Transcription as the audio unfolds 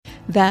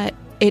that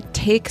it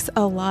takes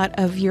a lot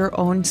of your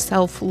own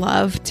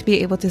self-love to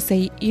be able to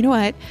say, you know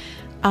what?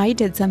 I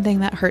did something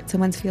that hurt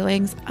someone's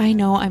feelings. I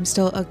know I'm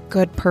still a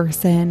good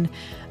person.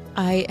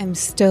 I am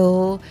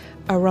still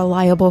a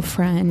reliable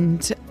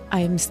friend.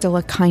 I am still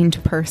a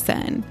kind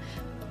person.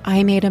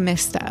 I made a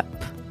misstep.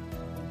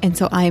 And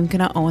so I'm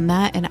going to own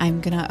that and I'm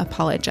going to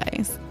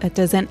apologize. That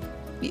doesn't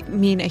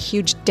mean a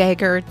huge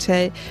dagger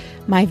to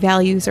my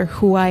values or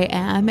who I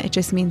am. It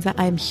just means that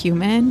I'm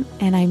human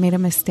and I made a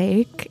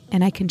mistake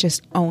and I can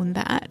just own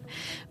that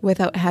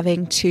without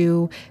having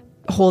to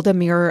hold a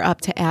mirror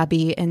up to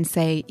Abby and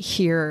say,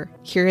 here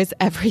is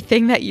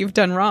everything that you've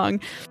done wrong.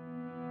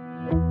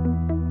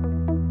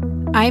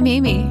 I'm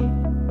Amy.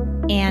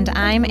 And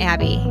I'm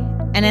Abby.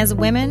 And as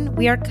women,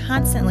 we are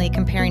constantly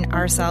comparing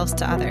ourselves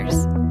to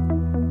others.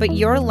 But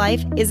your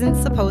life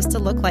isn't supposed to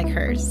look like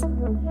hers.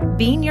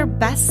 Being your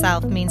best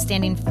self means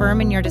standing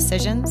firm in your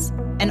decisions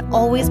and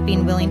always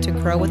being willing to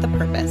grow with a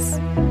purpose.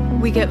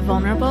 We get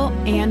vulnerable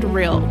and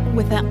real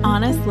with an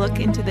honest look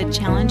into the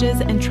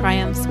challenges and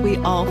triumphs we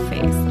all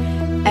face.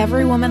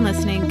 Every woman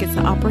listening gets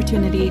the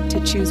opportunity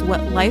to choose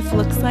what life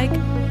looks like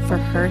for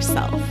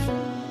herself.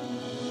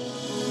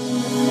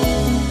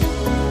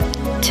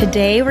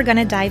 Today, we're going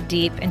to dive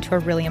deep into a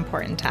really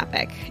important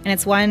topic, and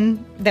it's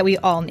one that we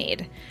all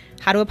need: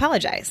 how to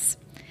apologize.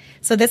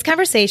 So this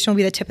conversation will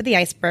be the tip of the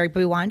iceberg, but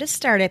we wanted to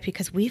start it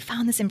because we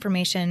found this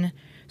information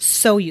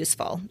so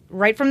useful.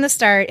 Right from the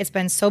start, it's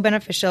been so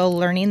beneficial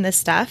learning this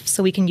stuff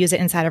so we can use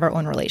it inside of our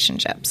own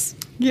relationships.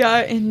 Yeah,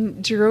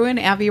 and Drew and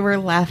Abby were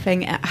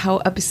laughing at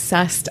how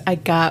obsessed I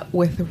got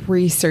with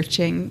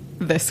researching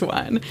this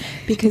one.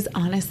 Because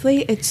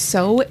honestly, it's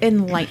so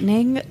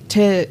enlightening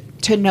to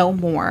know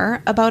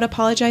more about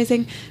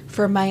apologizing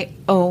for my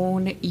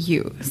own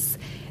use.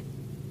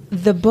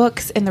 The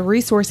books and the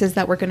resources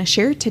that we're going to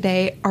share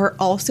today are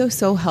also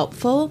so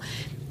helpful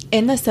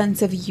in the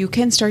sense of you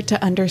can start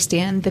to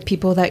understand the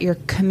people that you're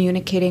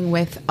communicating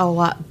with a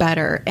lot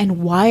better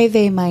and why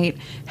they might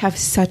have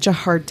such a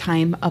hard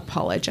time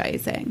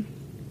apologizing.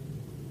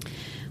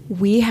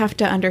 We have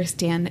to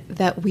understand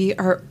that we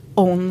are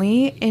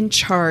only in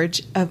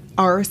charge of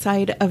our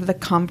side of the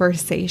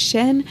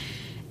conversation.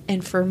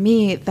 And for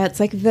me, that's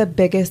like the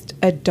biggest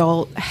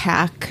adult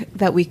hack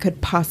that we could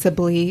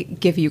possibly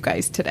give you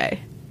guys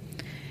today.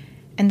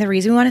 And the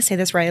reason we want to say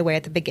this right away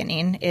at the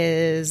beginning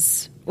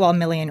is, well, a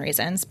million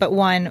reasons. But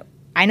one,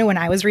 I know when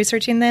I was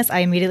researching this, I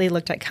immediately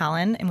looked at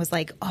Colin and was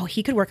like, oh,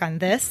 he could work on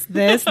this, and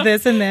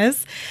this. And I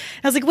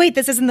was like, wait,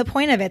 this isn't the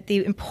point of it.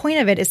 The point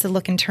of it is to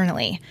look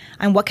internally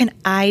on what can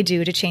I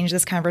do to change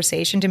this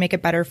conversation to make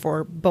it better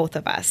for both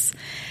of us.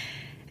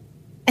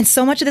 And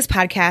so much of this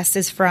podcast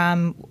is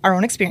from our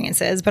own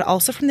experiences, but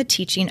also from the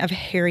teaching of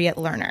Harriet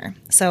Lerner.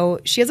 So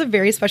she has a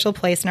very special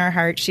place in our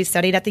heart. She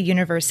studied at the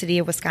University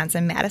of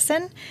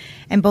Wisconsin-Madison,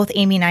 and both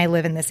Amy and I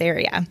live in this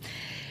area.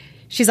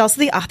 She's also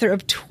the author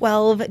of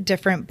 12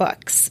 different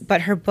books,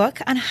 but her book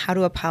on how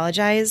to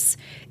apologize,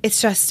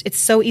 it's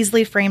so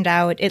easily framed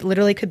out. It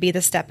literally could be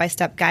the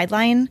step-by-step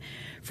guideline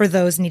for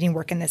those needing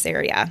work in this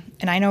area.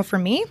 And I know for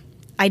me,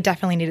 I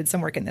definitely needed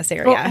some work in this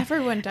area. Oh,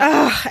 everyone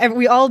does.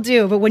 We all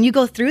do. But when you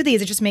go through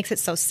these, it just makes it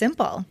so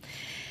simple.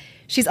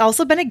 She's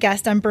also been a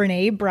guest on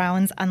Brene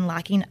Brown's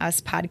Unlocking Us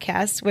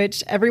podcast,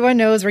 which everyone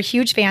knows we're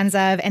huge fans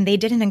of, and they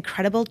did an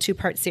incredible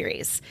 2-part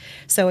series.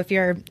 So if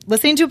you're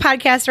listening to a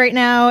podcast right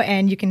now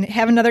and you can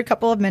have another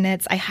couple of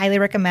minutes, I highly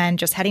recommend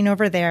just heading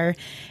over there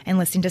and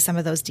listening to some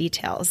of those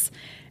details.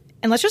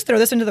 And let's just throw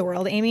this into the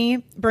world,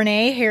 Amy.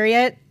 Brene,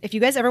 Harriet, if you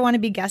guys ever want to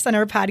be guests on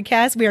our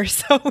podcast, we are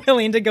so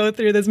willing to go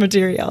through this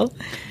material.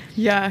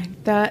 Yeah,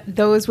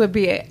 those would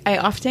be it. I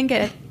often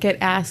get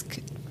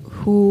asked,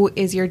 who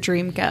is your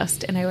dream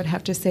guest? And I would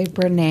have to say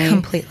Brene.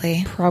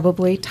 Completely.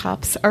 Probably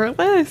tops our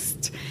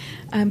list.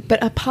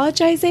 But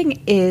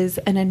apologizing is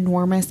an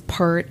enormous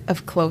part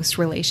of close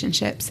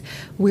relationships.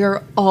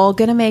 We're all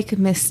going to make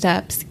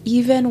missteps,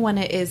 even when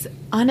it is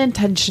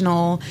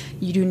unintentional.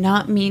 You do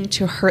not mean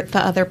to hurt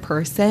the other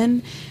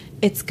person.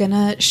 It's going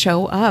to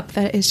show up.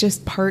 That is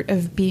just part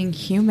of being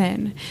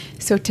human.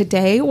 So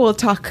today we'll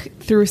talk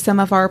through some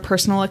of our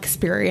personal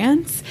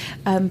experience,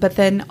 but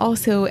then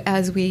also,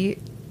 as we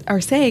are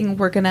saying,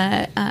 we're going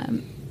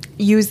to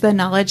use the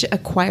knowledge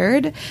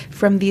acquired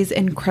from these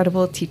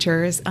incredible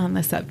teachers on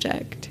the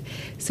subject.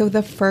 So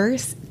the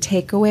first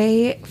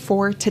takeaway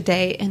for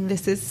today, and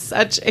this is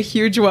such a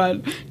huge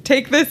one,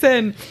 take this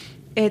in.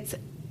 It's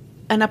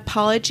an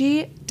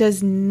apology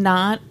does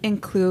not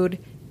include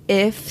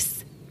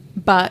ifs,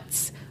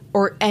 buts,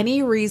 or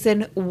any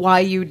reason why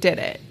you did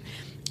it.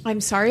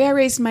 I'm sorry I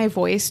raised my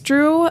voice,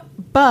 Drew,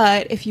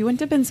 but if you wouldn't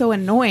have been so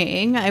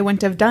annoying, I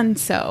wouldn't have done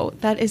so.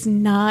 That is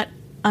not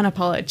an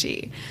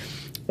apology.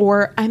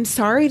 Or I'm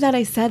sorry that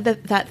I said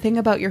that thing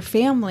about your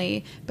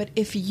family, but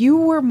if you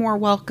were more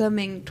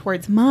welcoming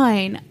towards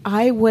mine,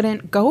 I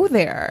wouldn't go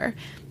there,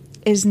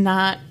 is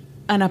not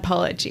an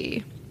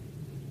apology.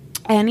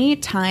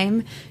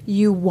 Anytime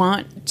you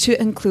want to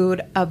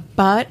include a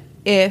but,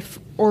 if,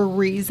 or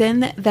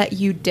reason that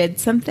you did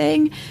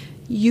something,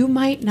 you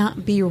might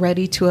not be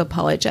ready to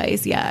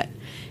apologize yet.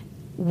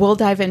 we'll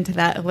dive into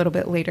that a little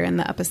bit later in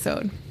the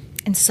episode.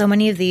 And so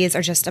many of these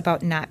are just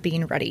about not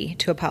being ready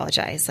to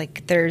apologize.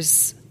 Like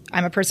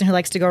I'm a person who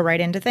likes to go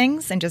right into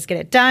things and just get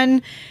it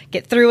done,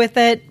 get through with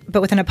it.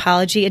 But with an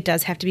apology, it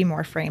does have to be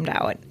more framed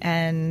out.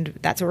 And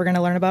that's what we're going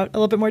to learn about a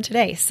little bit more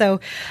today.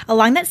 So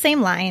along that same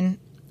line,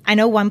 I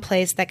know one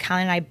place that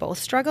Colin and I both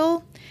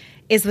struggle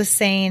is with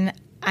saying,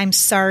 I'm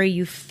sorry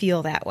you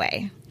feel that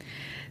way.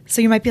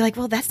 So you might be like,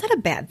 well, that's not a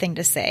bad thing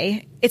to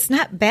say. It's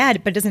not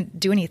bad, but it doesn't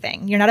do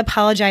anything. You're not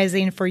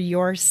apologizing for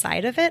your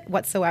side of it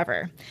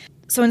whatsoever.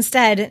 So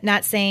instead,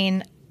 not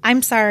saying,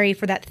 I'm sorry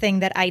for that thing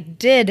that I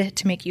did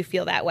to make you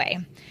feel that way.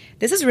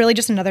 This is really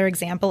just another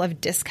example of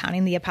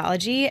discounting the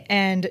apology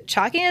and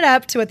chalking it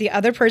up to what the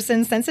other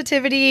person's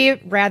sensitivity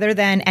rather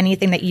than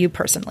anything that you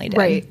personally did.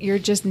 Right. You're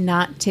just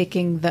not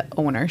taking the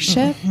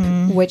ownership,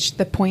 which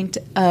the point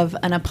of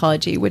an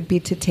apology would be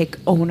to take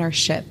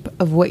ownership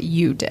of what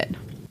you did.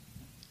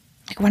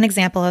 Like one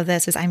example of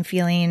this is I'm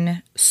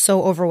feeling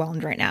so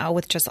overwhelmed right now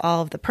with just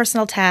all of the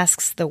personal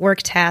tasks, the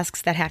work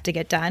tasks that have to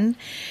get done.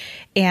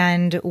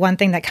 And one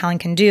thing that Colin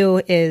can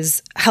do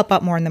is help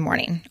out more in the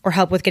morning or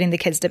help with getting the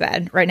kids to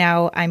bed. Right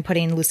now, I'm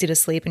putting Lucy to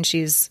sleep and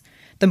she's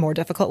the more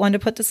difficult one to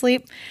put to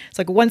sleep. It's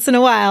like once in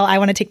a while, I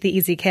want to take the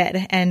easy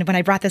kid. And when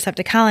I brought this up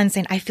to Colin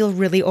saying, I feel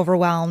really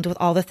overwhelmed with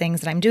all the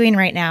things that I'm doing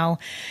right now,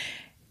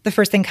 the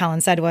first thing Colin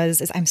said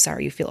was, I'm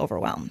sorry you feel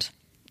overwhelmed.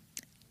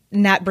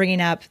 Not bringing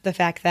up the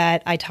fact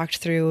that I talked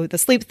through the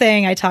sleep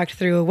thing. I talked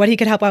through what he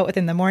could help out with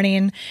in the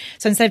morning.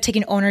 So instead of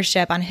taking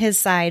ownership on his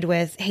side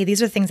with, hey,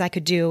 these are things I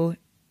could do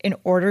in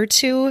order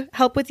to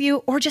help with you,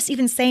 or just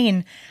even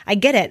saying, I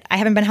get it. I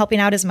haven't been helping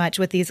out as much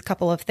with these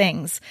couple of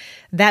things.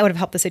 That would have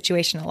helped the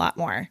situation a lot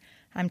more.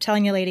 I'm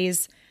telling you,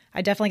 ladies,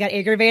 I definitely got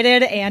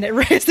aggravated and it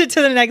raised it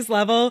to the next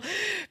level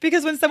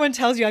because when someone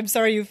tells you, I'm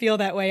sorry you feel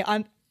that way,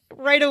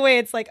 right away,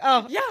 it's like,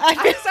 oh, yeah, I'm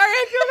sorry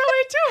I feel that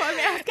way too.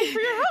 I'm asking for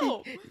your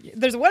help.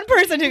 There's one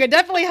person who could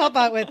definitely help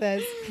out with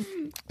this.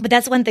 But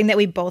that's one thing that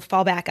we both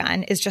fall back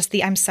on is just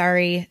the I'm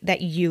sorry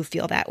that you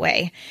feel that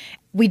way.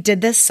 We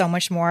did this so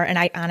much more, and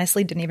I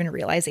honestly didn't even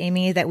realize,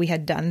 Amy, that we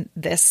had done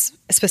this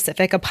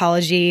specific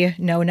apology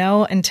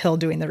no until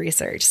doing the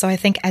research. So I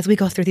think as we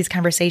go through these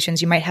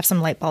conversations, you might have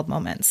some light bulb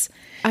moments.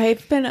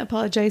 I've been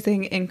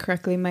apologizing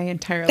incorrectly my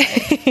entire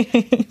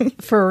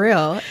life. For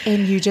real.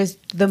 And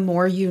the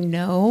more you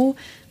know,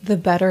 the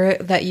better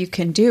that you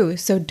can do.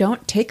 So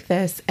don't take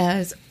this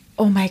as,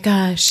 oh my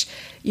gosh,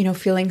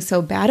 feeling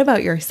so bad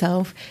about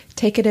yourself.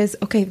 Take it as,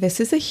 okay, this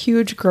is a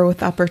huge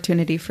growth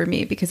opportunity for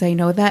me because I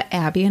know that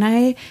Abby and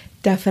I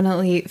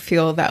definitely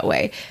feel that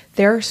way.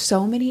 There are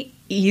so many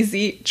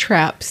easy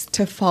traps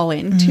to fall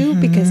into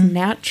because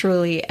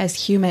naturally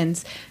as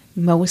humans,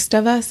 most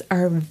of us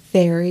are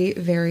very,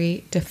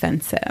 very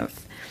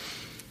defensive.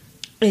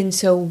 And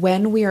so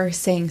when we are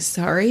saying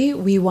sorry,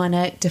 we want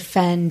to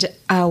defend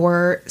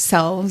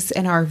ourselves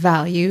and our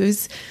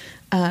values.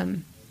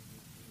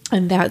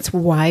 And that's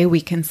why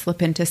we can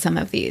slip into some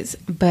of these.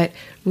 But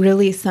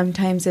really,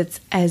 sometimes it's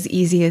as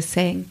easy as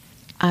saying,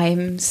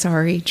 I'm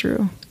sorry,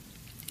 Drew.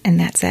 And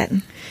that's it.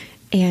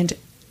 And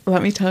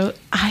let me tell you,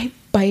 I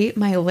bite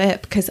my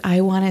lip because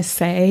I want to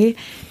say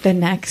the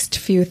next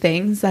few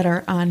things that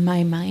are on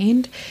my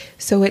mind.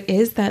 So it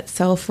is that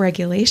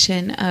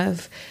self-regulation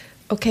of,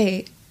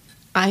 okay,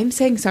 I'm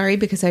saying sorry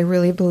because I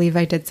really believe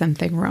I did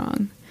something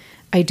wrong.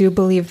 I do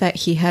believe that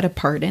he had a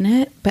part in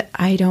it, but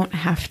I don't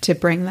have to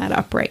bring that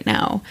up right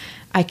now.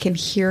 I can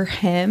hear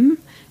him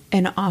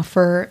and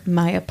offer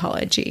my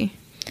apology.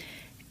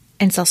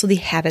 And it's also the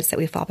habits that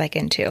we fall back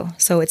into.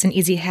 So it's an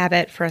easy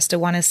habit for us to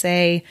want to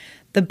say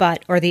the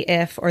but or the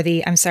if or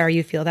the I'm sorry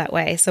you feel that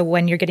way. So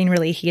when you're getting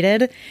really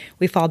heated,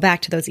 we fall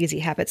back to those easy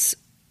habits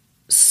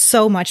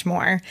so much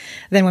more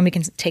than when we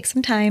can take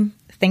some time,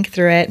 think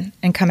through it,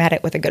 and come at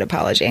it with a good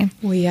apology.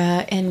 Well,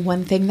 yeah. And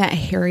one thing that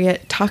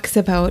Harriet talks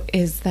about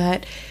is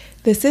that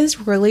this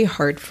is really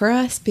hard for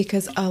us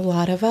because a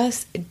lot of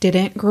us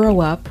didn't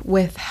grow up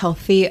with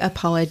healthy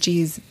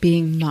apologies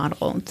being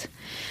modeled.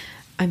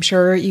 I'm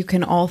sure you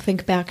can all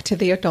think back to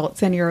the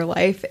adults in your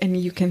life and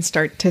you can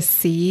start to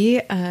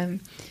see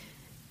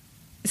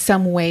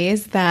some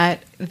ways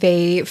that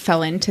they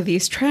fell into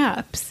these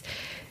traps.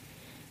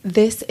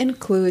 This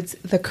includes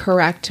the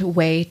correct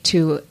way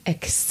to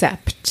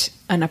accept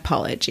an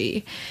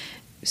apology.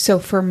 So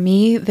for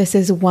me, this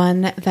is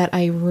one that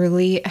I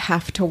really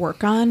have to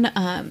work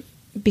on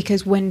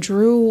because when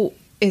Drew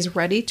is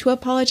ready to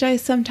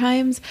apologize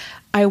sometimes,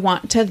 I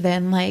want to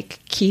then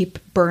keep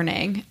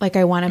burning.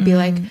 I want to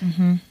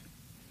be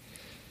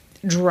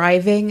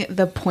driving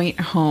the point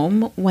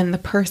home when the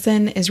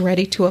person is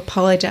ready to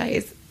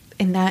apologize.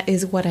 And that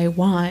is what I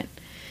want.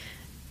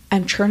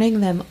 I'm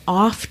turning them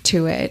off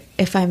to it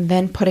if I'm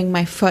then putting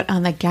my foot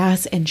on the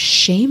gas and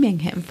shaming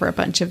him for a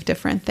bunch of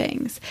different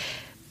things.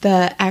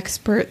 The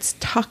experts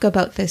talk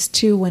about this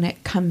too when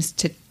it comes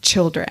to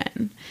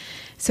children.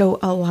 So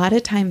a lot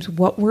of times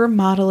what we're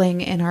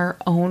modeling in our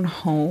own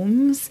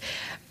homes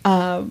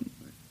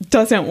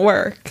doesn't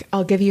work.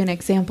 I'll give you an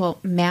example.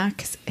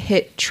 Max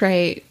hit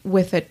Trey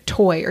with a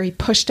toy, or he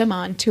pushed him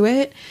onto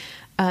it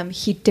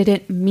He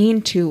didn't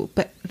mean to.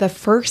 But the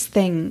first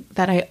thing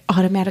that I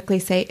automatically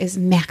say is,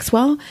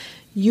 Maxwell,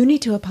 you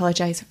need to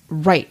apologize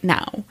right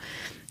now.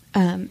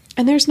 And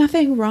there's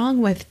nothing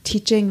wrong with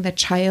teaching the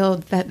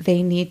child that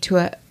they need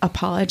to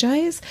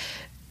apologize.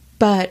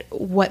 But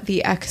what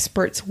the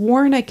experts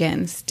warn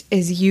against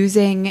is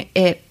using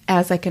it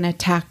as like an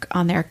attack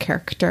on their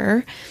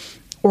character,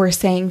 or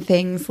saying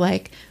things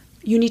like,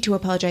 you need to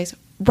apologize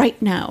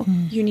right now.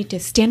 You need to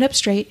stand up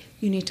straight.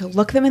 You need to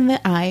look them in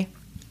the eye,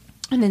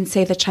 and then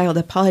say the child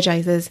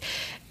apologizes.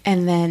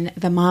 And then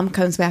the mom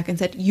comes back and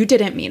said, you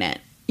didn't mean it.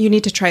 You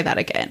need to try that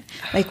again.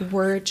 Like,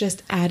 we're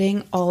just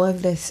adding all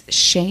of this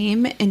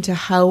shame into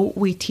how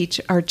we teach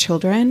our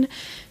children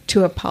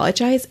to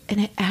apologize. And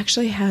it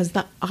actually has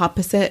the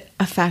opposite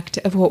effect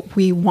of what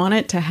we want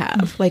it to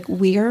have. Like,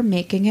 we are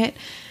making it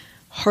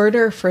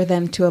harder for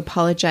them to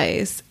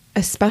apologize,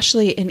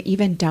 especially and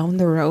even down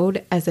the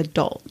road as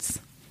adults.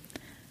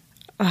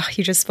 Oh,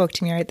 you just spoke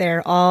to me right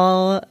there.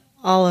 All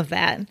of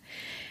that.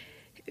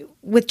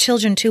 With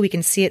children, too, we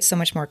can see it so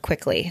much more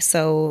quickly.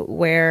 So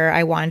where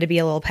I wanted to be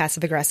a little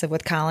passive aggressive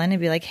with Colin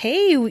and be like,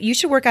 hey, you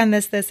should work on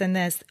this, this, and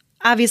this.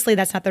 Obviously,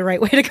 that's not the right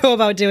way to go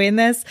about doing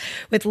this.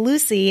 With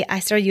Lucy, I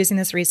started using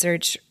this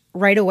research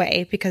right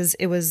away because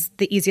it was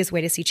the easiest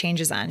way to see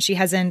changes on. She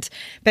hasn't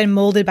been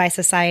molded by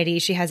society.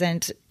 She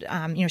hasn't,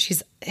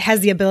 she's has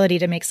the ability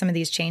to make some of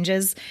these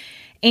changes.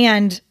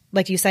 And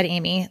like you said,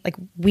 Amy, like,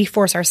 we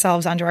force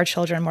ourselves onto our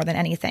children more than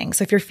anything.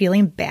 So if you're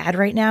feeling bad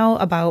right now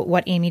about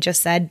what Amy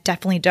just said,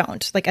 definitely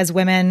don't. Like, as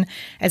women,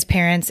 as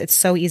parents, it's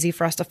so easy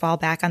for us to fall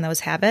back on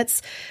those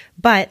habits,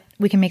 but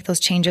we can make those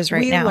changes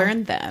right now. We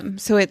learn them.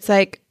 So it's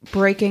like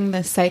breaking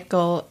the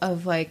cycle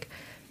of like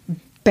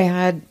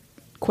bad,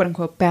 quote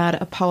unquote,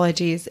 bad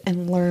apologies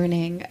and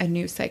learning a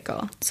new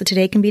cycle. So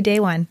today can be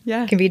day one.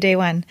 Yeah. It can be day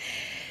one.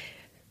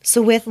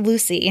 So with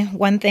Lucy,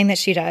 one thing that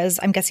she does,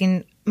 I'm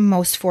guessing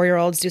most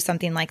 4-year-olds do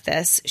something like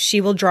this.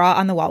 She will draw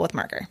on the wall with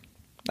marker.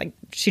 Like,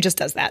 she just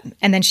does that.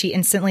 And then she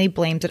instantly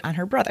blames it on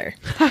her brother.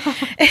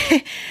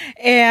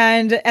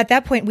 And at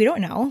that point, we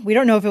don't know. We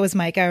don't know if it was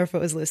Micah or if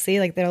it was Lucy.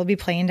 Like, they'll be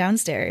playing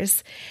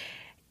downstairs.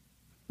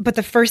 But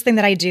the first thing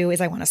that I do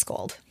is I want to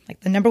scold. Like,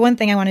 the number one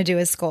thing I want to do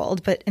is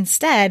scold. But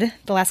instead,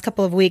 the last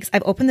couple of weeks,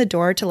 I've opened the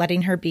door to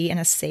letting her be in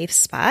a safe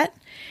spot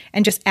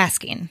and just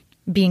asking,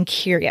 being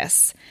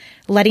curious,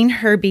 letting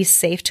her be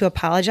safe to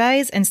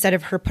apologize instead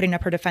of her putting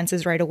up her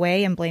defenses right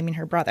away and blaming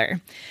her brother.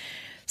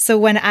 So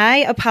when I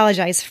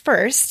apologize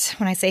first,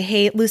 when I say,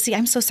 hey, Lucy,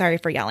 I'm so sorry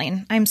for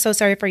yelling. I'm so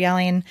sorry for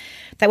yelling.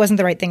 That wasn't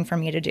the right thing for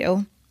me to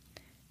do.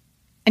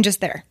 And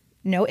just there,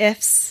 no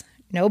ifs,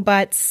 no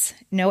buts,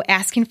 no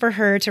asking for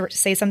her to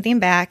say something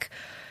back.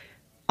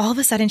 All of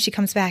a sudden she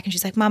comes back and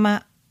she's like,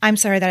 Mama, I'm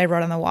sorry that I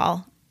wrote on the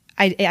wall.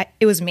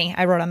 It was me.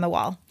 I wrote on the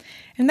wall.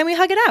 And then we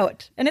hug it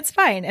out and it's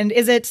fine. And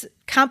is it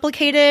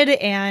complicated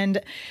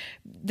and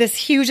this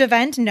huge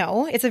event?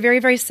 No, it's a very,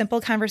 very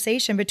simple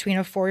conversation between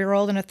a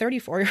 4-year-old and a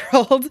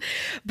 34-year-old,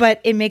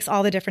 but it makes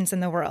all the difference in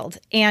the world.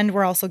 And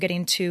we're also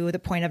getting to the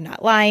point of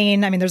not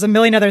lying. I mean, there's a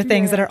million other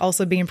things that are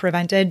also being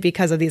prevented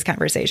because of these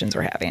conversations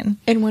we're having.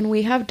 And when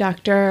we have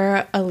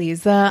Dr.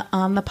 Aliza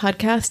on the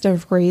podcast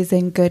of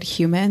Raising Good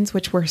Humans,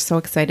 which we're so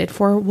excited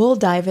for, we'll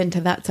dive into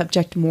that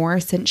subject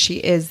more since she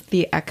is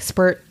the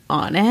expert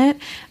on it.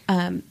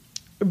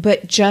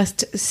 But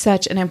just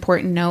such an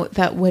important note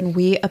that when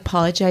we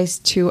apologize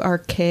to our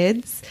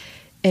kids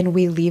and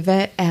we leave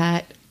it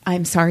at,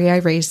 I'm sorry I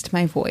raised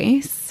my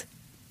voice,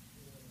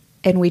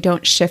 and we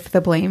don't shift the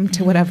blame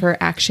to whatever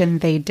action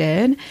they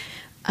did,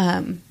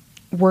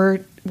 we're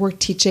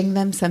teaching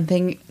them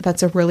something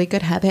that's a really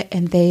good habit,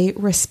 and they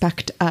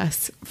respect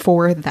us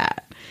for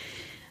that.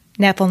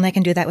 Napple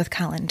can do that with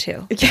Colin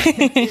too.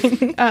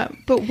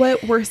 But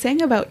what we're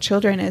saying about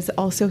children is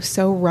also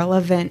so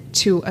relevant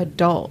to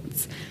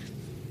adults.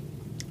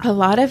 A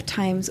lot of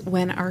times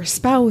when our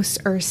spouse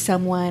or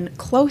someone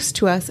close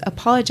to us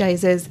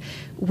apologizes,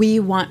 we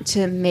want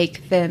to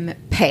make them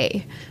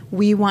pay.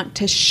 We want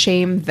to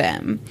shame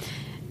them.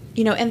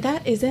 And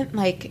that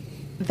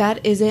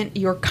isn't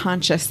your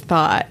conscious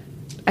thought.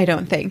 I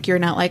don't think. You're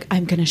not like,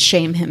 I'm going to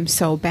shame him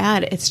so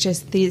bad. It's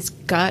just these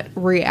gut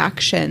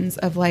reactions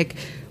of like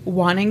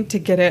wanting to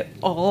get it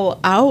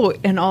all out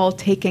and all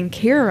taken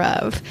care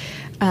of.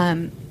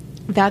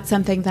 That's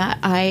something that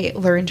I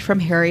learned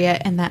from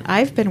Harriet and that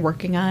I've been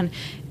working on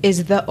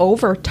is the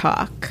over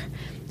talk.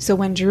 So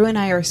when Drew and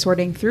I are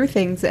sorting through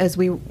things as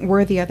we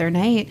were the other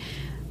night,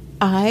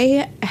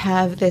 I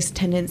have this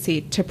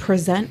tendency to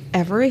present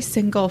every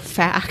single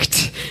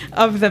fact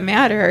of the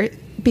matter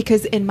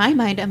because in my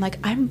mind, I'm like,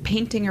 I'm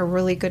painting a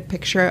really good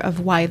picture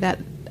of why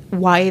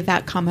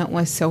that comment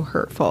was so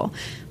hurtful.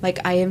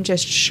 Like, I am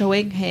just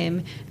showing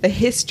him the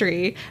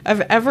history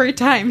of every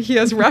time he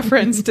has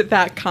referenced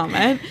that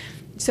comment,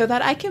 so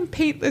that I can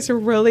paint this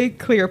really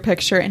clear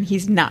picture and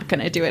he's not going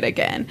to do it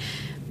again.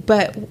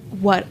 But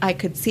what I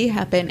could see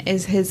happen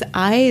is his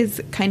eyes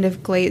kind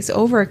of glaze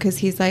over because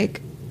he's like,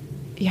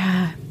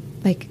 yeah,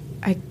 like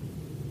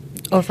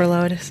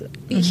overload.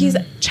 He's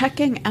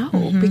checking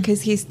out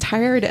because he's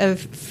tired of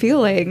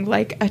feeling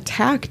like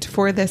attacked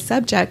for this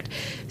subject.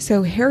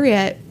 So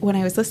Harriet, when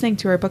I was listening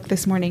to her book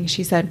this morning,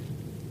 she said,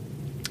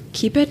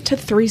 keep it to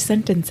 3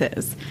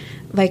 sentences.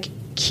 Like,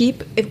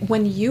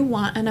 when you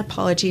want an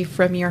apology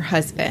from your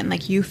husband,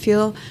 like you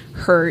feel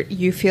hurt,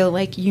 you feel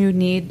like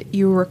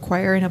you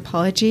require an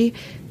apology,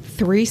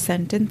 3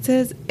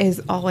 sentences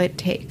is all it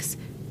takes.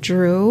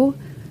 Drew,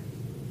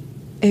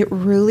 it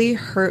really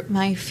hurt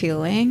my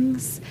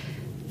feelings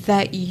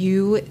that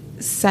you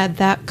said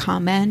that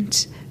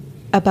comment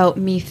about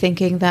me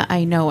thinking that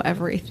I know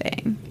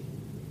everything.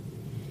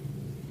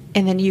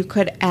 And then you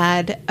could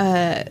add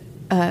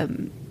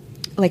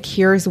like,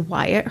 here's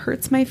why it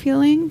hurts my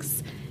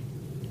feelings.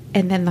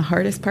 And then the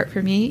hardest part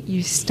for me,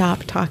 you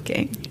stop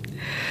talking.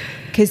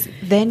 Because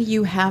then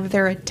you have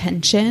their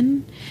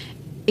attention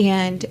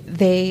and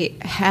they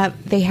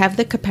have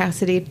the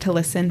capacity to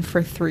listen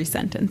for 3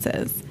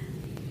 sentences.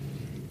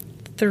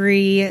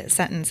 3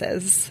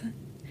 sentences.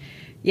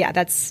 Yeah,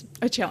 that's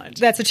a challenge.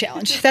 That's a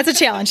challenge. That's a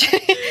challenge.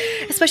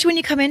 Especially when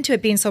you come into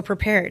it being so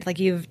prepared. Like,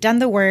 you've done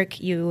the work,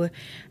 you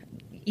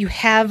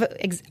have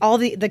all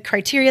the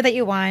criteria that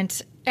you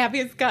want.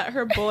 Abby's got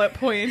her bullet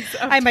points.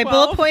 I have my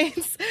bullet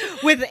points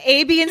with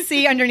A, B, and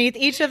C underneath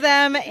each of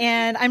them,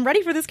 and I'm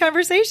ready for this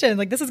conversation.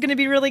 Like, this is going to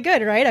be really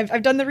good, right?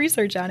 I've done the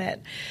research on it.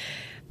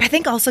 But I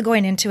think also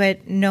going into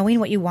it, knowing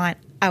what you want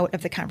out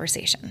of the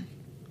conversation.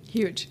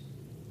 Huge.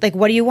 Like,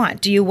 what do you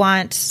want? Do you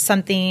want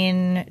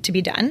something to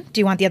be done?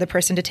 Do you want the other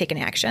person to take an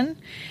action?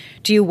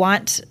 Do you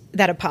want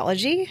that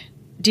apology?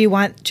 Do you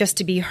want just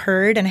to be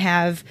heard and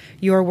have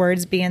your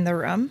words be in the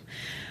room?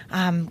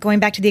 Going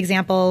back to the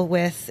example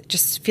with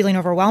just feeling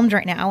overwhelmed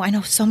right now, I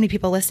know so many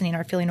people listening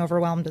are feeling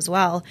overwhelmed as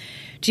well.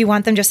 Do you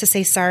want them just to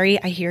say,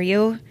 sorry, I hear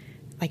you?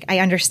 Like, I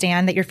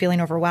understand that you're feeling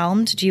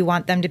overwhelmed. Do you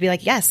want them to be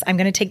like, yes, I'm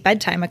going to take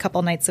bedtime a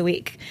couple nights a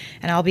week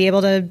and I'll be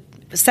able to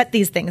set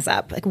these things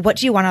up? Like, what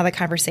do you want out of the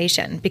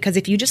conversation? Because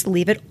if you just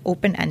leave it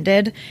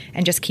open-ended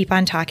and just keep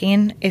on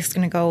talking, it's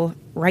going to go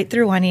right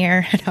through one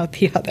ear and out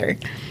the other.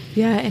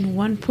 Yeah, and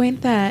one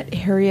point that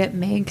Harriet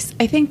makes,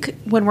 I think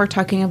when we're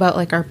talking about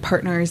like our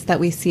partners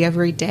that we see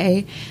every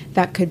day,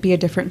 that could be a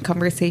different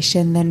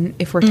conversation than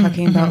if we're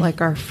talking about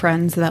like our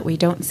friends that we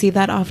don't see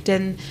that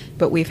often,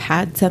 but we've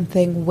had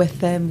something with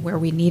them where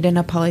we need an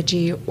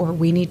apology or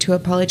we need to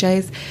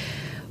apologize.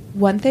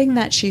 One thing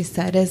that she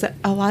said is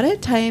a lot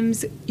of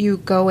times you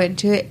go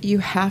into it, you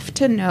have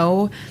to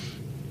know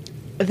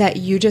that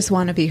you just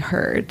want to be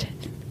heard,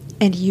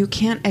 and you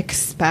can't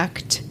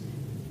expect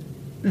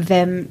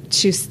them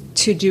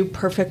to do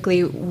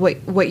perfectly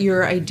what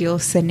your ideal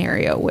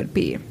scenario would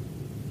be.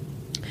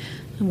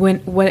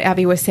 What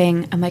Abby was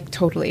saying, I'm like,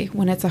 totally.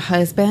 When it's a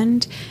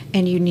husband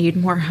and you need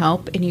more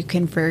help and you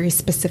can very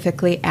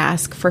specifically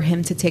ask for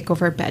him to take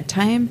over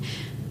bedtime,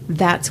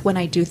 that's when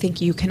I do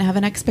think you can have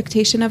an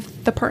expectation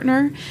of the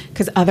partner,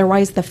 because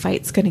otherwise the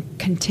fight's going to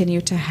continue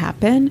to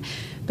happen.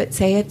 But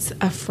say it's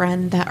a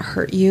friend that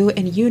hurt you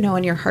and you know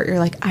in your heart, you're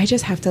like, I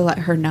just have to let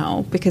her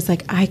know because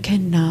like I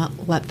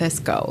cannot let this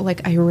go.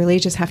 Like I really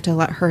just have to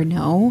let her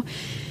know.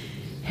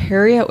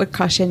 Harriet would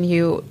caution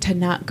you to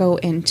not go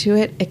into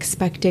it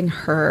expecting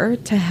her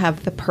to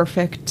have the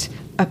perfect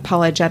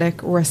apologetic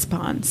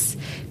response,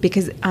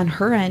 because on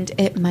her end,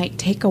 it might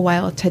take a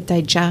while to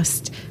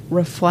digest,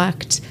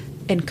 reflect,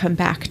 and come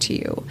back to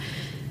you.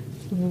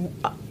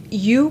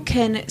 You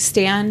can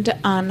stand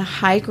on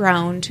high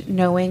ground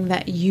knowing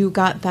that you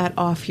got that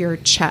off your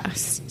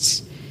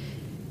chest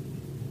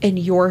and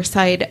your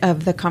side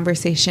of the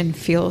conversation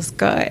feels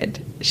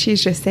good.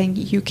 She's just saying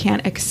you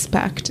can't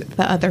expect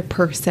the other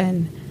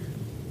person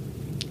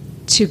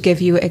to give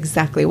you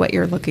exactly what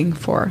you're looking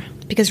for.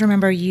 Because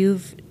remember,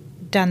 you've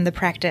done the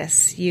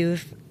practice,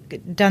 you've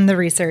done the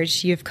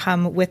research, you've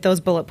come with those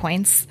bullet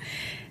points.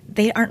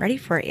 They aren't ready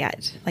for it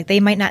yet. Like they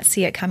might not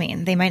see it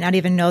coming. They might not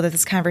even know that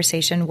this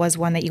conversation was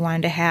one that you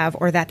wanted to have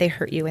or that they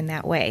hurt you in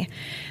that way.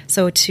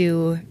 So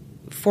to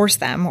force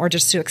them or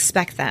just to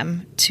expect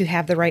them to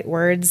have the right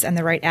words and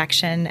the right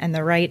action and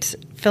the right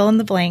fill in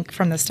the blank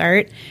from the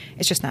start,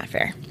 it's just not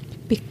fair.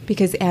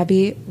 Because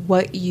Abby,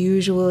 what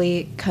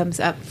usually comes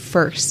up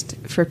first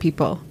for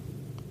people?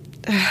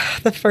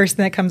 The first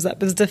thing that comes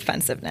up is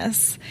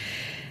defensiveness.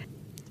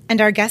 And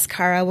our guest,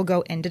 Cara, will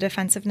go into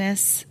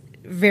defensiveness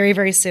very,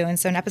 very soon.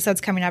 So an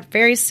episode's coming up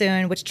very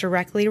soon, which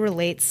directly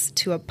relates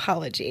to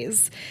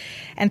apologies.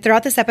 And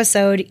throughout this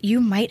episode, you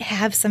might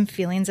have some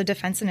feelings of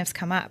defensiveness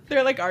come up.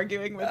 They're like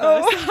arguing with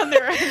us on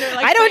their end. They're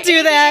like, I don't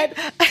do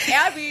that.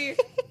 Abby,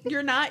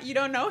 you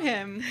don't know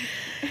him.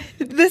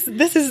 This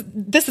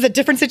is a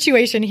different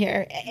situation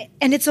here.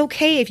 And it's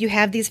okay if you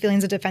have these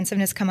feelings of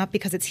defensiveness come up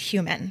because it's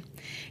human.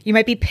 You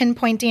might be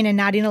pinpointing and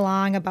nodding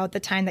along about the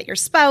time that your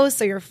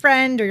spouse or your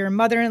friend or your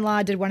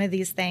mother-in-law did one of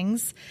these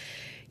things.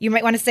 You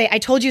might want to say, I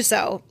told you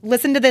so.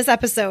 Listen to this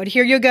episode.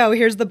 Here you go.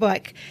 Here's the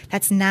book.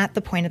 That's not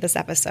the point of this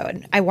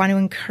episode. I want to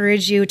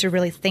encourage you to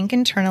really think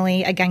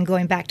internally, again,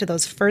 going back to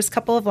those first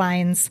couple of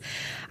lines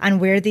on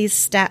where these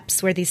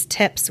steps, where these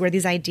tips, where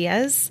these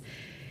ideas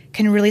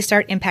can really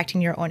start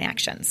impacting your own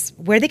actions,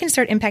 where they can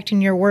start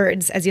impacting your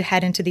words as you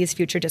head into these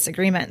future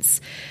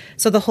disagreements.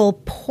 So the whole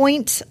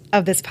point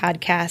of this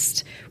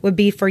podcast would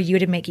be for you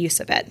to make use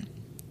of it,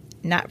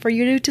 not for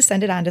you to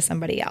send it on to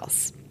somebody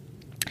else.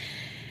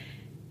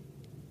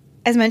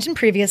 As mentioned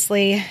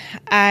previously,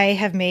 I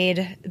have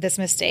made this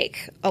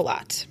mistake a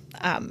lot.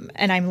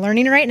 And I'm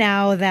learning right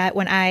now that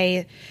when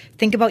I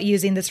think about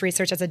using this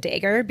research as a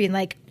dagger, being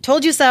like,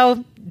 told you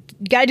so,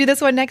 got to do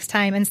this one next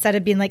time, instead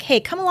of being like, hey,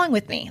 come along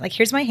with me. Like,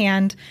 here's my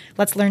hand.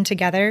 Let's learn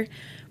together.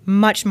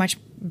 Much, much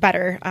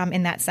better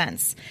in that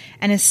sense.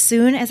 And as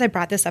soon as I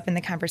brought this up in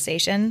the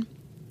conversation,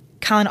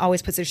 Colin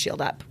always puts his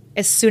shield up.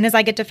 As soon as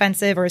I get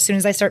defensive or as soon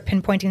as I start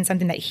pinpointing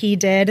something that he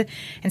did,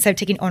 instead of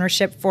taking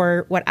ownership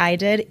for what I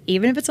did,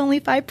 even if it's only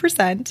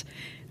 5%,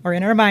 or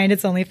in our mind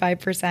it's only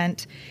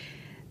 5%,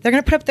 they're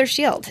going to put up their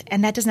shield.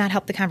 And that does not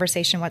help the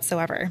conversation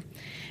whatsoever.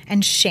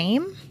 And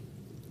shame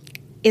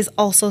is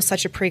also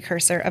such a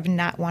precursor of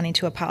not wanting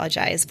to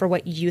apologize for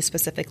what you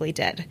specifically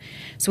did.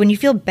 So when you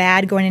feel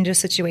bad going into a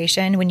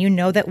situation, when you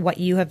know that what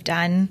you have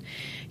done,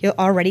 you're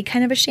already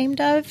kind of ashamed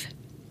of,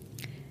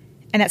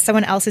 and that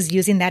someone else is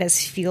using that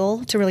as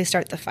fuel to really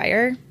start the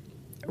fire,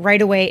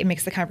 right away it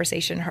makes the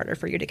conversation harder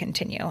for you to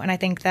continue. And I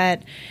think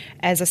that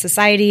as a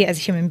society, as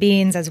human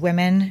beings, as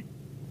women,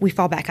 we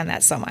fall back on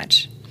that so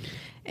much.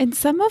 And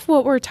some of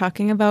what we're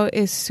talking about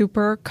is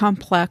super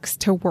complex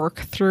to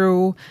work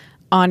through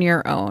on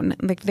your own.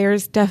 Like,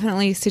 there's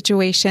definitely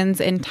situations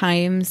and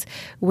times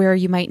where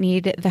you might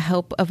need the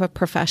help of a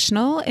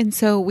professional. And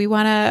so we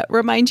want to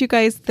remind you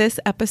guys, this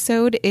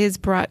episode is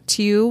brought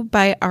to you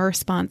by our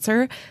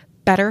sponsor,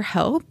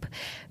 BetterHelp.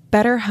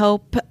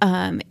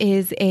 BetterHelp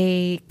is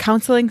a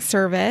counseling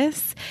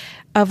service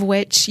of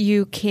which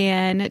you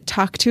can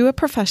talk to a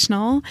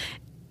professional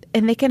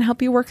and they can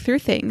help you work through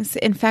things.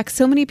 In fact,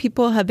 so many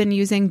people have been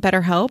using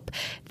BetterHelp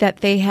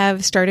that they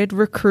have started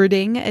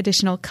recruiting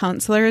additional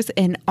counselors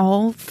in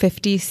all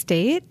 50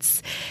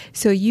 states.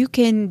 So you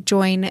can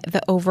join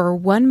the over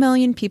 1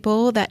 million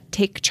people that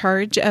take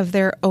charge of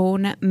their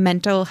own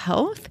mental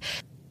health.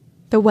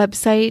 The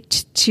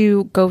website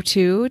to go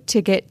to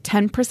get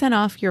 10%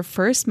 off your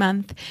first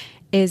month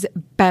is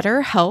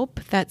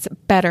BetterHelp. That's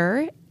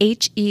better,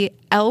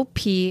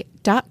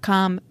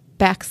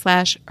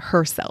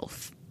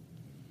 HELP.com/herself.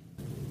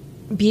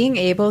 Being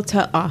able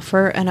to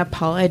offer an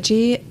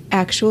apology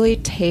actually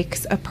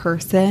takes a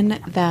person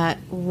that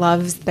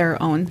loves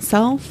their own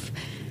self,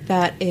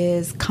 that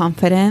is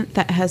confident,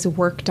 that has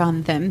worked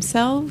on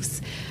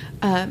themselves,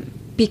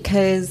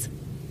 because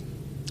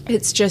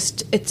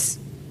it's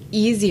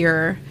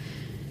easier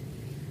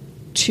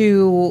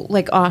to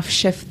like off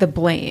shift the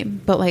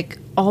blame, but like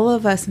all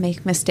of us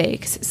make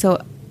mistakes.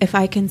 So if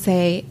I can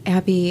say,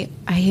 Abby,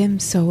 I am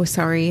so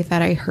sorry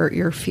that I hurt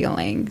your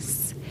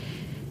feelings,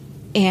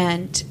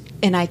 and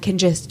I can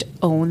just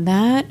own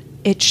that,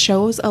 it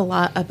shows a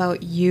lot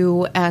about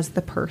you as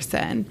the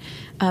person.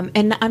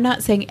 And I'm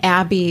not saying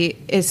Abby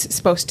is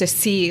supposed to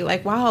see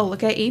like, wow,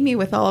 look at Amy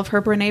with all of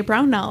her Brene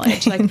Brown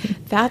knowledge. Like,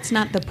 that's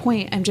not the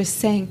point. I'm just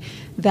saying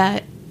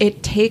that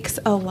it takes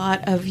a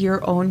lot of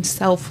your own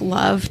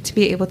self-love to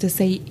be able to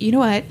say, you know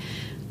what,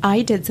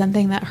 I did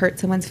something that hurt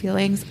someone's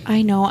feelings.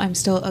 I know I'm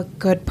still a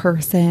good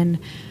person.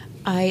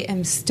 I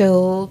am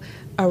still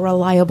a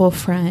reliable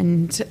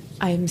friend.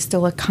 I'm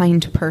still a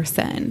kind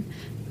person.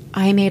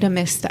 I made a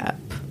misstep.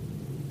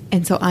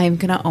 And so I'm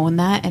going to own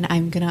that and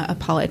I'm going to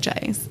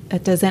apologize.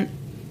 That doesn't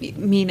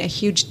mean a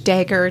huge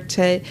dagger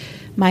to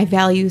my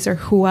values or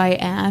who I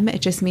am. It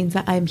just means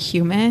that I'm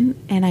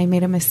human and I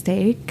made a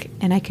mistake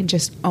and I can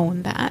just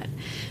own that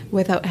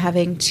without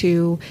having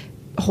to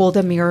hold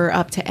a mirror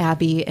up to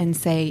Abby and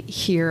say,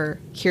 here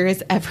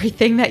is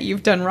everything that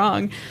you've done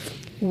wrong.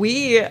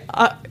 We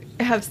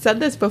have said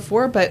this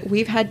before, but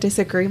we've had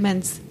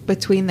disagreements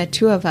between the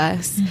two of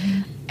us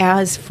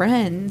as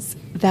friends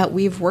that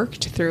we've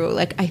worked through.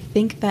 Like, I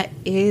think that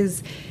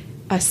is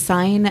a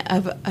sign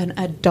of an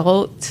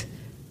adult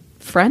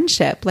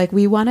friendship. Like,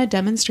 we want to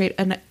demonstrate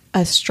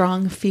a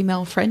strong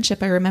female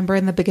friendship. I remember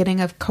in the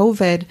beginning of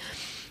COVID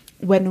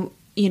when,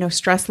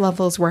 stress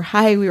levels were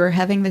high, we were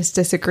having this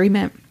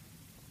disagreement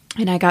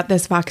and I got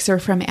this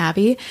Voxer from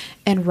Abby,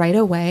 and right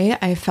away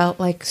I felt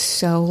like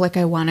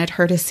I wanted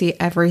her to see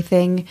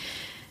everything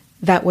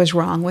that was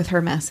wrong with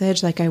her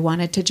message. Like, I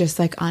wanted to just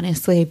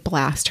honestly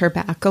blast her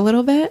back a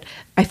little bit.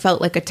 I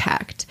felt like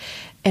attacked.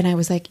 And I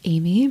was like,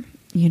 Amy,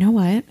 you know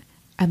what?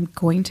 I'm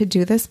going to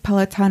do this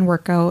Peloton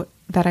workout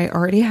that I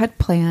already had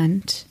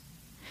planned.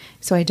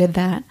 So I did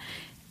that.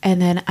 And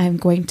then I'm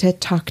going to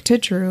talk to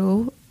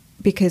Drew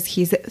because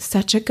he's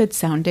such a good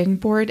sounding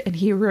board and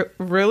he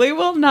really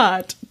will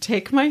not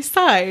take my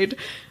side,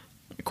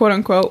 quote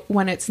unquote,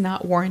 when it's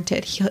not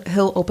warranted.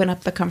 He'll open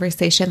up the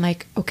conversation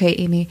like, okay,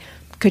 Amy,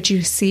 could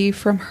you see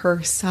from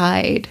her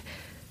side?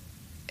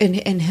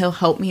 And he'll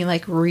help me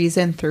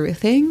reason through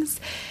things.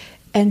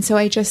 And so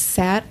I just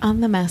sat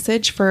on the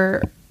message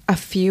for a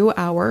few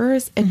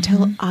hours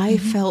until I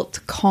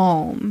felt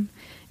calm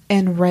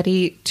and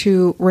ready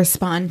to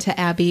respond to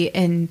Abby.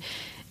 And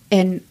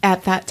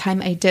at that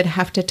time, I did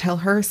have to tell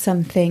her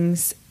some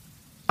things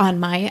on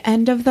my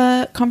end of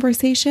the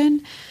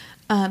conversation.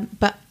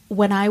 But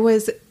when I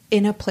was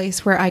in a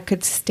place where I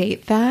could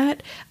state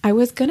that, I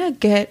was going to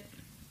get,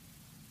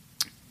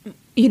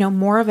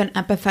 more of an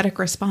empathetic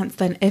response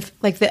than if,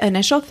 like, the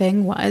initial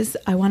thing was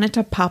I wanted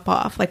to pop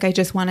off. Like, I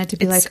just wanted to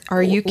be like,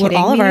 are you kidding me?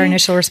 All of our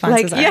initial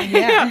responses are.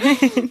 Yeah.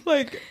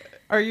 Like,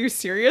 are you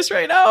serious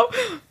right now?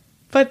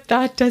 But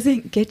that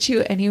doesn't get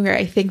you anywhere.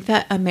 I think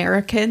that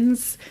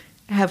Americans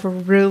have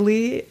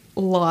really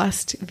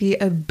lost the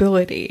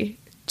ability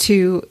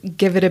to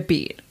give it a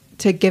beat,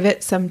 to give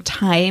it some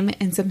time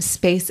and some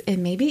space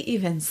and maybe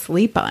even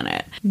sleep on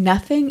it.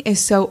 Nothing is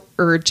so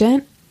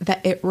urgent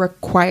that it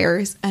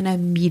requires an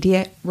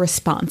immediate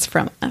response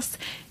from us.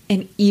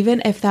 And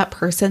even if that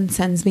person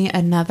sends me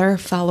another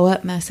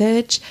follow-up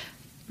message,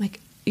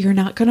 like, you're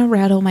not going to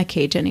rattle my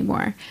cage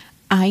anymore.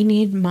 I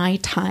need my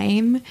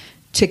time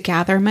to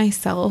gather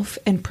myself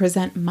and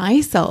present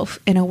myself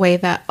in a way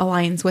that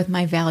aligns with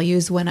my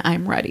values when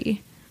I'm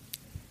ready.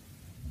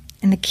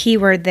 And the key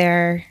word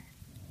there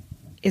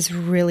is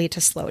really to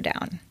slow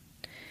down.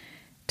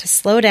 To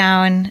slow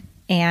down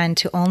and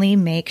to only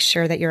make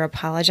sure that you're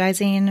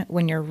apologizing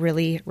when you're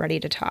really ready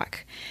to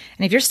talk.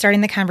 And if you're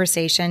starting the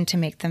conversation to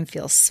make them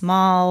feel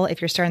small,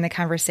 if you're starting the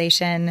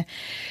conversation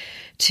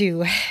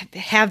to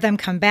have them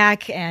come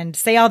back and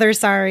say all their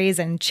sorries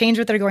and change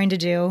what they're going to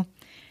do,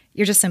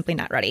 you're just simply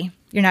not ready.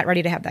 You're not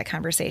ready to have that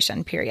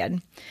conversation,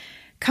 period.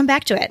 Come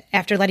back to it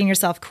after letting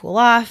yourself cool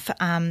off.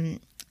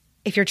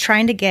 If you're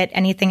trying to get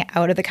anything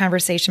out of the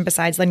conversation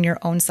besides letting your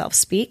own self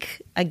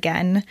speak,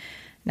 again,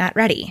 not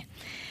ready.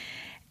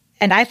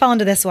 And I fall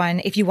into this one.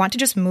 If you want to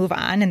just move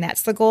on, and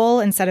that's the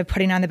goal, instead of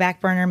putting on the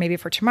back burner maybe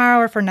for tomorrow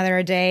or for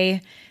another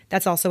day,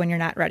 that's also when you're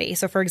not ready.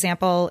 So for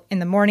example, in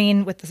the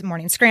morning with the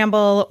morning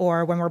scramble,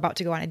 or when we're about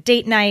to go on a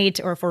date night,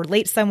 or if we're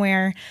late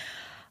somewhere,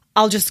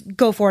 I'll just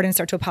go forward and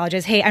start to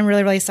apologize. Hey, I'm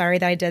really, really sorry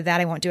that I did that.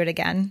 I won't do it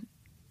again,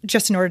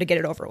 just in order to get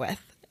it over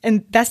with.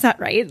 And that's not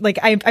right. Like,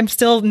 I'm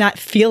still not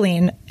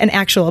feeling an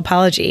actual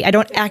apology. I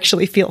don't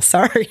actually feel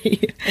sorry.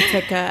 It's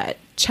like a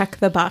check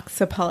the box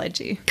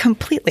apology.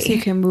 Completely. So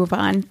you can move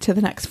on to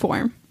the next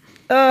form.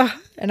 And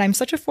I'm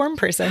such a form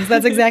person. So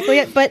that's exactly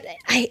it. But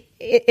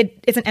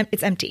it's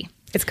empty.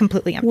 It's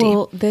completely empty.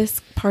 Well, this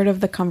part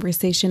of the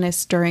conversation is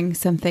stirring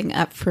something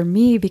up for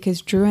me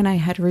because Drew and I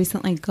had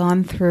recently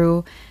gone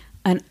through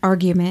an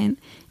argument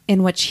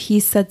in which he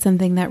said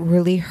something that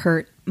really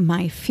hurt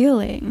my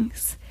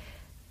feelings.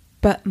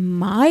 But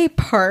my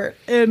part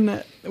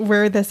in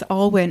where this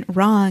all went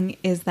wrong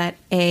is that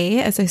A,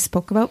 as I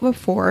spoke about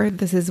before,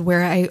 this is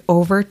where I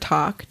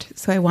over-talked.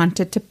 So I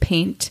wanted to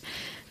paint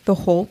the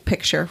whole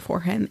picture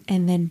for him.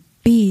 And then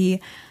B,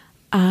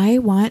 I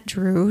want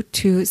Drew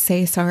to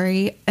say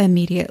sorry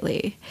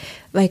immediately.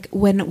 Like,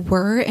 when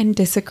we're in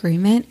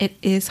disagreement, it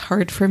is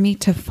hard for me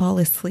to fall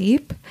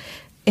asleep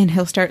and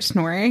he'll start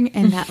snoring.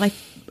 And that like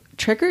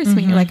triggers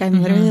me. Like,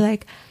 I'm literally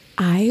like,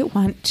 I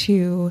want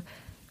to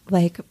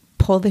like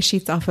pull the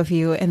sheets off of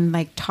you and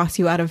like toss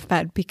you out of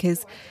bed,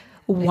 because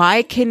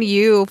why can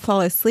you fall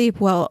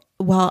asleep while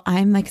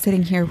I'm like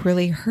sitting here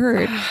really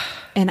hurt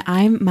and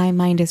my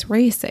mind is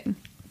racing.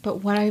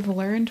 But what I've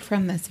learned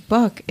from this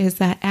book is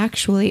that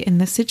actually in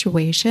this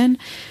situation,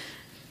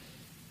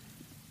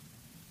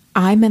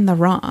 I'm in the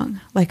wrong.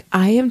 Like,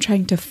 I am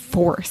trying to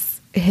force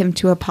him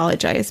to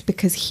apologize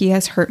because he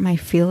has hurt my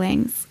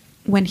feelings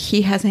when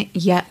he hasn't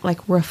yet like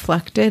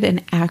reflected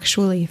and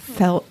actually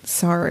felt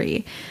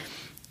sorry.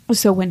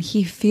 So when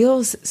he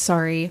feels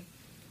sorry,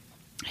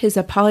 his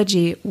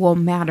apology will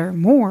matter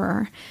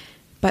more,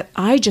 but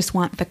I just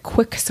want the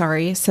quick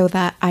sorry so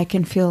that I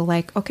can feel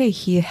like, okay,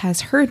 he has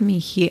heard me.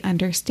 He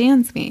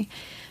understands me.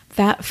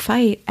 That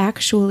fight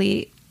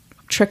actually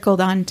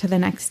trickled on to the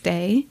next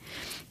day.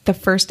 The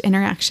first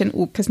interaction,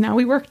 because now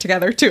we work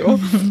together too.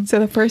 So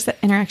the first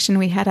interaction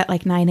we had at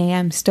like 9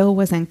 a.m. still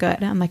wasn't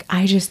good. I'm like,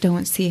 I just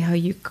don't see how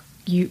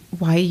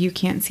why you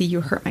can't see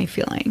you hurt my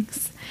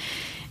feelings.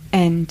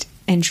 And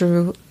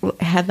Drew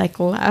had like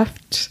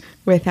left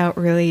without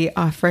really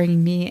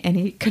offering me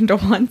any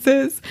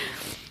condolences.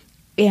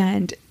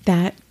 And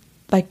that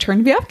like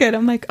turned me off good.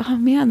 I'm like, oh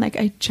man, like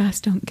I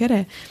just don't get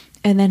it.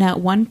 And then at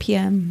 1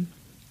 p.m.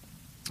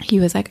 he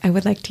was like, I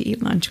would like to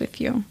eat lunch with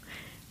you.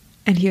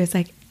 And he was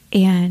like,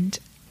 and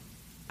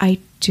I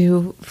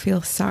do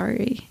feel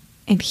sorry.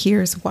 And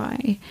here's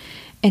why.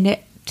 And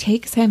it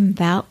takes him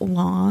that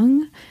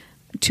long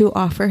to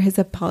offer his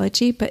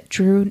apology, but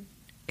Drew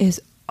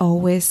is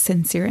always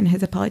sincere in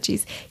his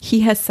apologies.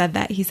 He has said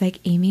that. He's like,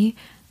 Amy,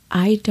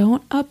 I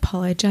don't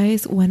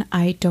apologize when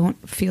I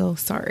don't feel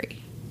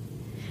sorry.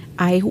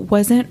 I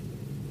wasn't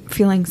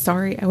feeling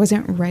sorry. I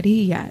wasn't ready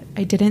yet.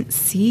 I didn't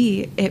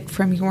see it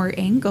from your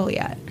angle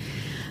yet.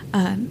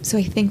 So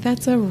I think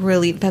that's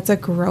a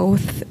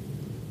growth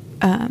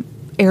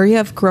area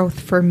of growth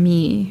for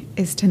me,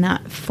 is to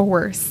not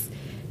force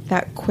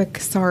that quick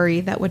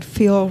sorry that would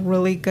feel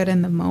really good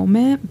in the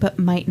moment, but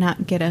might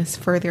not get us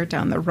further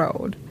down the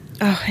road.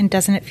 Oh, and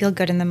doesn't it feel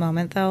good in the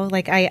moment though?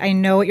 Like I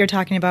know what you're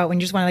talking about when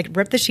you just want to like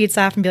rip the sheets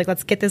off and be like,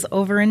 let's get this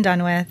over and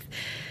done with.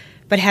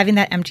 But having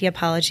that empty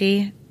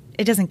apology,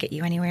 it doesn't get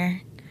you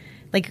anywhere.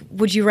 Like,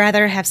 would you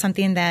rather have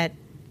something that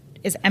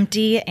is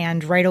empty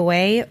and right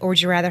away, or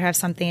would you rather have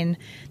something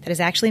that is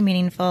actually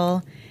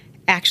meaningful,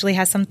 actually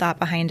has some thought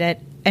behind it,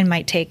 and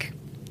might take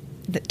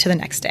to the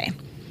next day?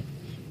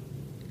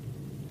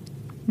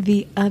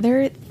 The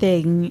other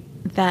thing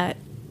that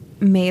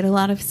made a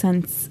lot of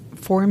sense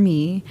for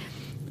me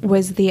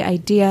was the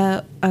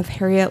idea of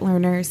Harriet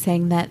Lerner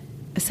saying that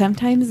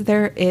sometimes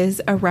there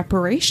is a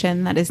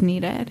reparation that is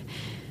needed.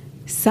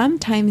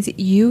 Sometimes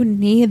you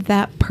need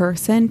that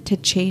person to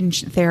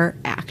change their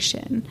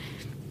action.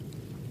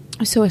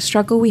 So a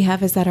struggle we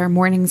have is that our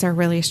mornings are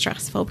really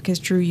stressful because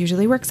Drew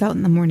usually works out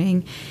in the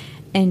morning,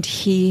 and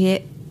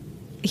he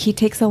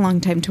takes a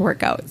long time to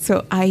work out.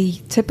 So I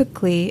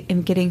typically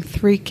am getting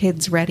 3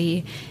 kids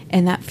ready,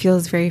 and that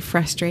feels very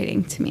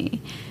frustrating to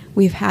me.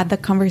 We've had the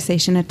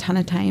conversation a ton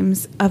of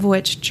times, of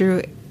which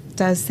Drew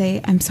does say,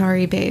 "I'm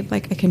sorry, babe.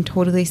 Like, I can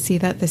totally see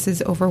that this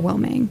is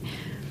overwhelming."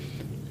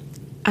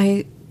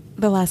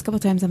 The last couple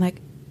times I'm like,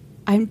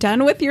 "I'm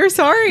done with your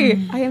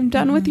sorry. I am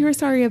done with your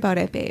sorry about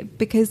it, babe,"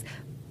 because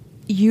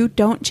you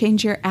don't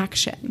change your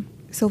action.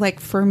 So like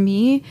for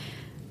me,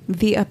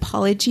 the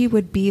apology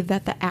would be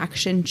that the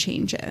action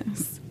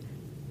changes.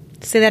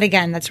 Say that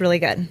again. That's really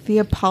good. The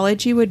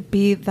apology would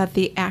be that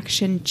the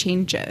action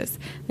changes.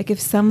 Like if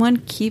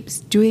someone keeps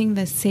doing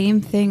the same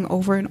thing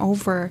over and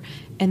over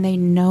and they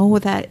know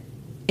that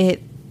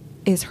it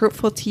is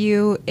hurtful to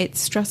you, it's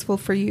stressful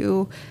for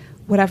you,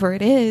 whatever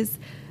it is,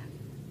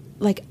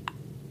 like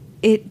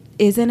it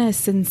isn't a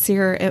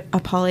sincere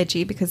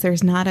apology because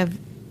there's not a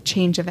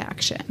change of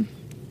action.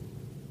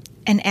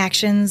 And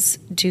actions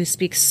do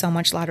speak so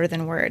much louder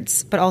than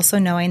words, but also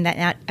knowing that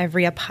not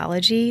every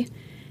apology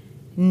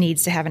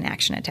needs to have an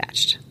action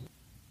attached.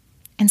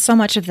 And so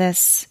much of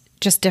this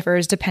just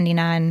differs depending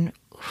on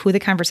who the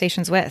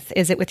conversation's with.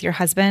 Is it with your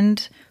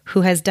husband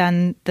who has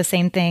done the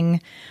same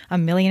thing a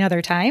million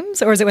other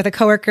times? Or is it with a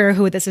coworker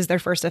who this is their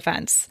first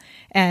offense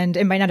and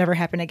it might not ever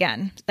happen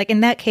again? Like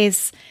in that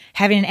case,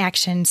 having an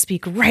action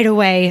speak right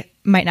away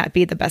might not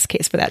be the best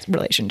case for that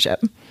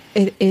relationship.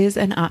 It is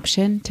an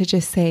option to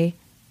just say,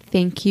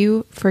 "Thank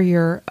you for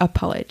your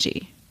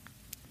apology."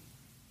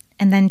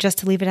 And then just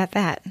to leave it at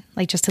that,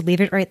 like just to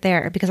leave it right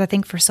there. Because I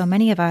think for so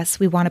many of us,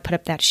 we want to put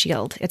up that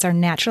shield. It's our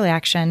natural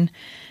action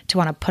to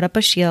want to put up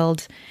a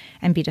shield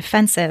and be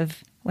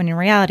defensive, when in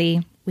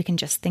reality, we can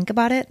just think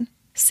about it,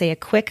 say a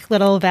quick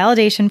little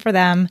validation for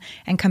them,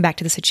 and come back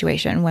to the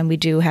situation when we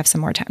do have some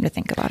more time to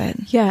think about it.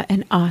 Yeah,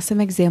 an awesome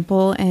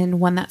example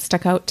and one that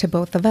stuck out to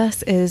both of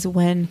us is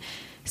when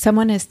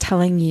someone is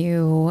telling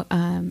you,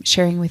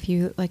 sharing with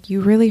you, like,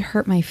 "You really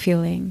hurt my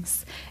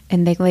feelings,"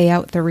 and they lay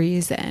out the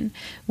reason.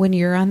 When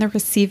you're on the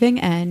receiving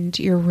end,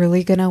 you're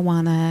really going to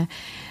want to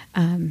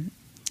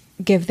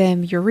give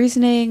them your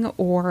reasoning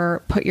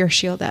or put your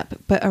shield up.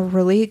 But a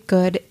really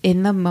good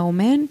in the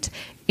moment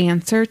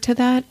answer to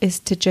that is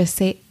to just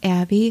say,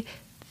 "Abby,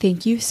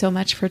 thank you so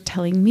much for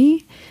telling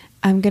me.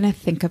 I'm going to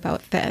think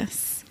about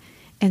this."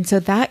 And so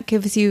that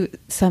gives you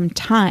some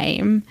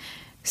time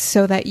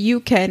so that you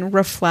can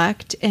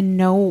reflect and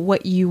know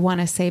what you want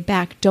to say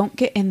back. Don't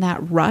get in that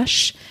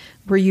rush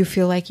where you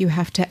feel like you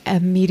have to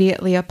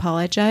immediately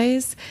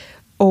apologize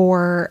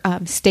or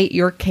state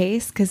your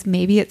case, because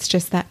maybe it's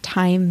just that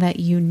time that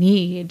you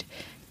need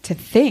to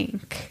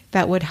think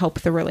that would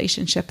help the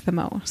relationship the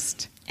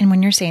most. And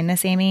when you're saying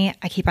this, Amy,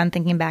 I keep on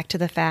thinking back to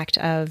the fact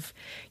of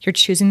you're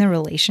choosing the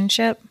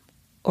relationship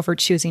over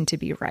choosing to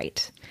be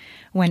right.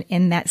 When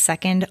in that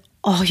second,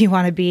 all you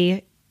want to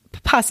be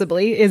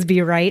possibly is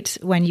be right,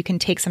 when you can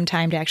take some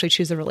time to actually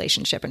choose a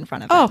relationship in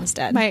front of it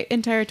instead. My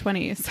entire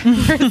 20s.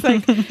 It's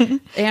like,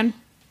 and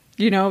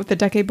the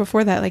decade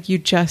before that, like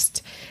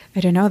I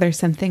don't know, there's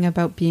something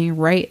about being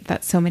right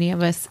that so many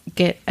of us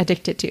get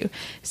addicted to.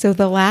 So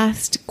the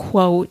last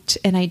quote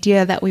and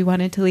idea that we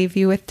wanted to leave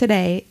you with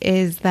today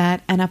is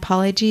that an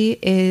apology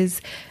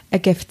is a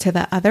gift to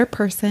the other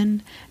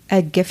person,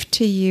 a gift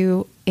to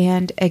you,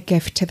 and a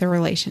gift to the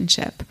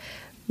relationship.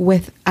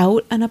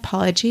 Without an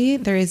apology,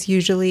 there is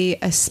usually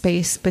a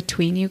space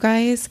between you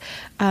guys.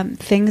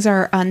 Things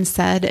are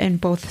unsaid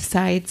and both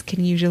sides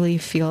can usually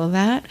feel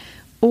that.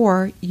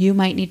 Or you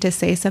might need to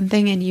say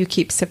something and you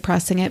keep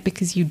suppressing it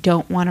because you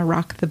don't want to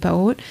rock the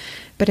boat.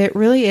 But it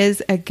really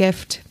is a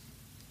gift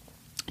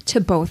to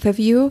both of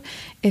you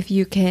if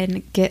you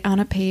can get on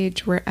a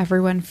page where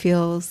everyone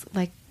feels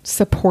like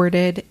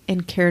supported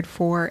and cared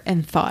for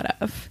and thought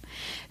of.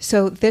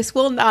 So this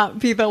will not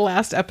be the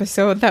last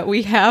episode that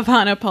we have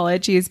on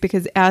apologies,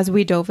 because as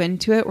we dove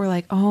into it, we're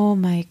like, oh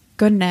my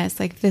goodness,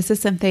 like this is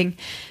something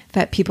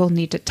that people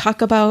need to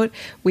talk about.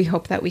 We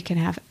hope that we can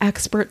have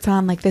experts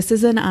on. Like this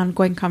is an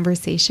ongoing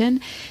conversation.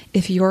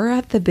 If you're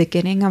at the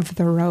beginning of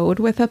the road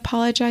with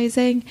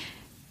apologizing,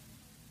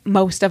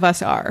 most of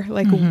us are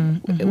like,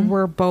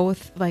 we're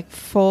both like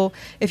full.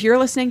 If you're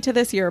listening to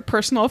this, you're a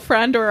personal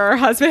friend or our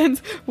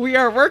husbands, we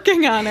are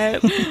working on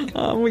it.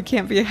 We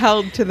can't be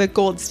held to the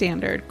gold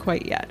standard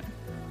quite yet.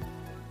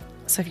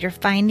 So if you're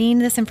finding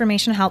this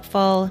information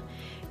helpful,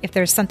 If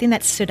there's something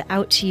that stood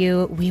out to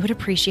you, we would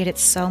appreciate it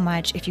so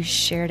much if you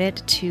shared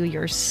it to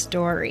your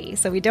story.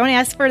 So we don't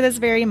ask for this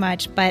very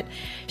much, but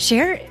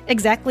share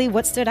exactly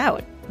what stood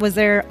out. Was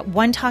there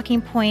one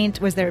talking point?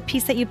 Was there a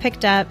piece that you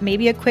picked up?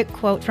 Maybe a quick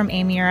quote from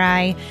Amy or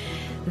I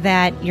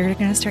that you're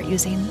going to start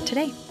using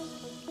today?